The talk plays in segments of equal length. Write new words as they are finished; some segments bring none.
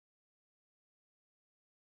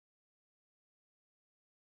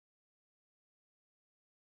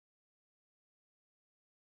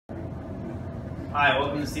Hi,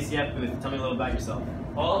 welcome to CCF booth. Tell me a little about yourself.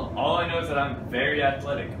 Well, all I know is that I'm very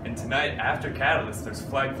athletic, and tonight, after Catalyst, there's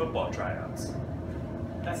flag football tryouts.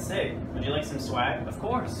 That's sick. Would you like some swag? Of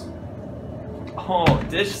course. Oh,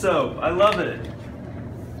 dish soap. I love it.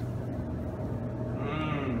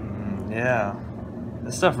 Yeah.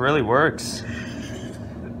 This stuff really works.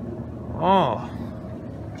 Oh.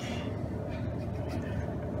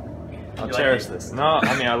 I'll cherish this. No,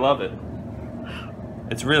 I mean, I love it.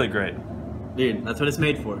 It's really great. Dude, that's what it's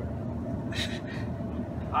made for.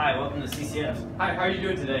 Hi, welcome to CCF. Hi, how are you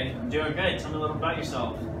doing today? I'm doing good. Tell me a little about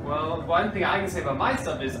yourself. Well, one thing I can say about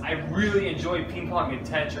myself is I really enjoy ping pong and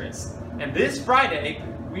Tetris. And this Friday,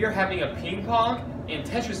 we are having a ping pong and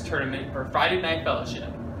Tetris tournament for Friday Night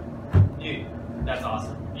Fellowship. Dude, that's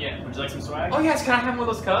awesome. Yeah. Would you like some swag? Oh yes, can I have one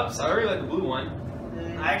of those cups? I really like the blue one.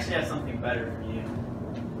 I actually have something better for you.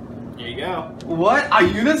 Here you go. What? A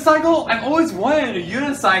unicycle? I've always wanted a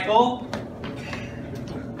unicycle.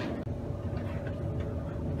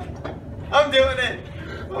 I'm doing it.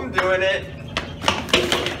 I'm doing it.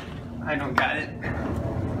 I don't got it.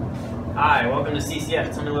 Hi, welcome to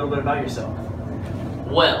CCF. Tell me a little bit about yourself.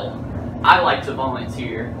 Well, I like to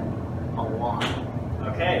volunteer a lot.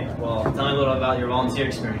 Okay, well, tell me a little about your volunteer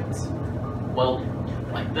experience. Well,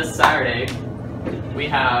 like this Saturday, we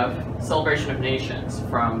have Celebration of Nations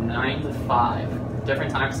from 9 to 5.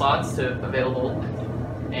 Different time slots available,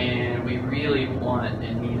 and we really want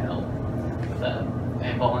and need help with that.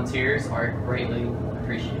 And volunteers are greatly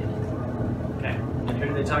appreciated. Okay, and who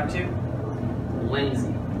do they talk to?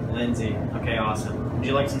 Lindsay. Lindsay. Okay, awesome. Would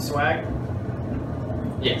you like some swag?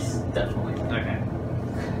 Yes, definitely. Okay.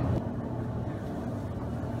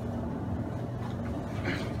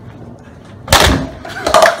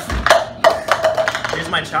 Here's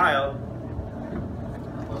my child.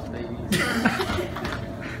 I love babies.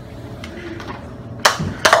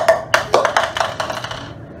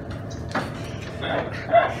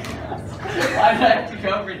 Why did I have to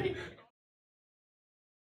cover you?